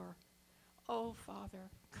power. Oh, Father,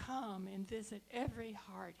 come and visit every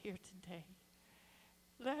heart here today.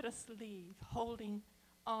 Let us leave holding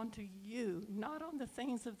on to you, not on the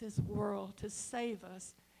things of this world to save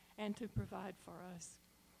us and to provide for us,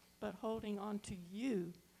 but holding on to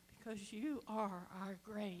you, because you are our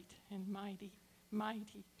great and mighty,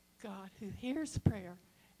 mighty God who hears prayer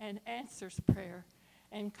and answers prayer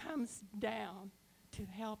and comes down to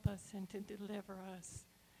help us and to deliver us.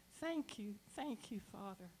 Thank you,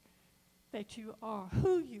 Father, that you are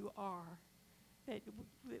who you are, that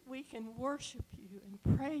we can worship you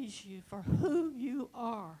and praise you for who you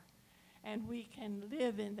are, and we can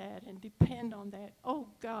live in that and depend on that. Oh,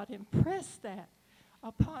 God, impress that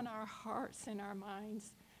upon our hearts and our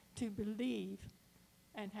minds to believe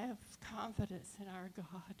and have confidence in our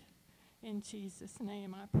God. In Jesus'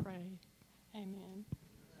 name I pray. Amen.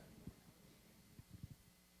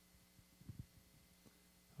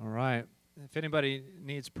 All right. If anybody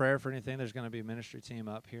needs prayer for anything, there's going to be a ministry team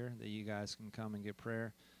up here that you guys can come and get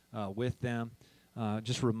prayer with them.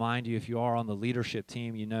 Just remind you, if you are on the leadership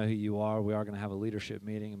team, you know who you are. We are going to have a leadership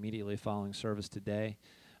meeting immediately following service today.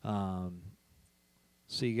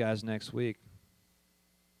 See you guys next week.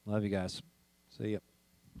 Love you guys. See ya.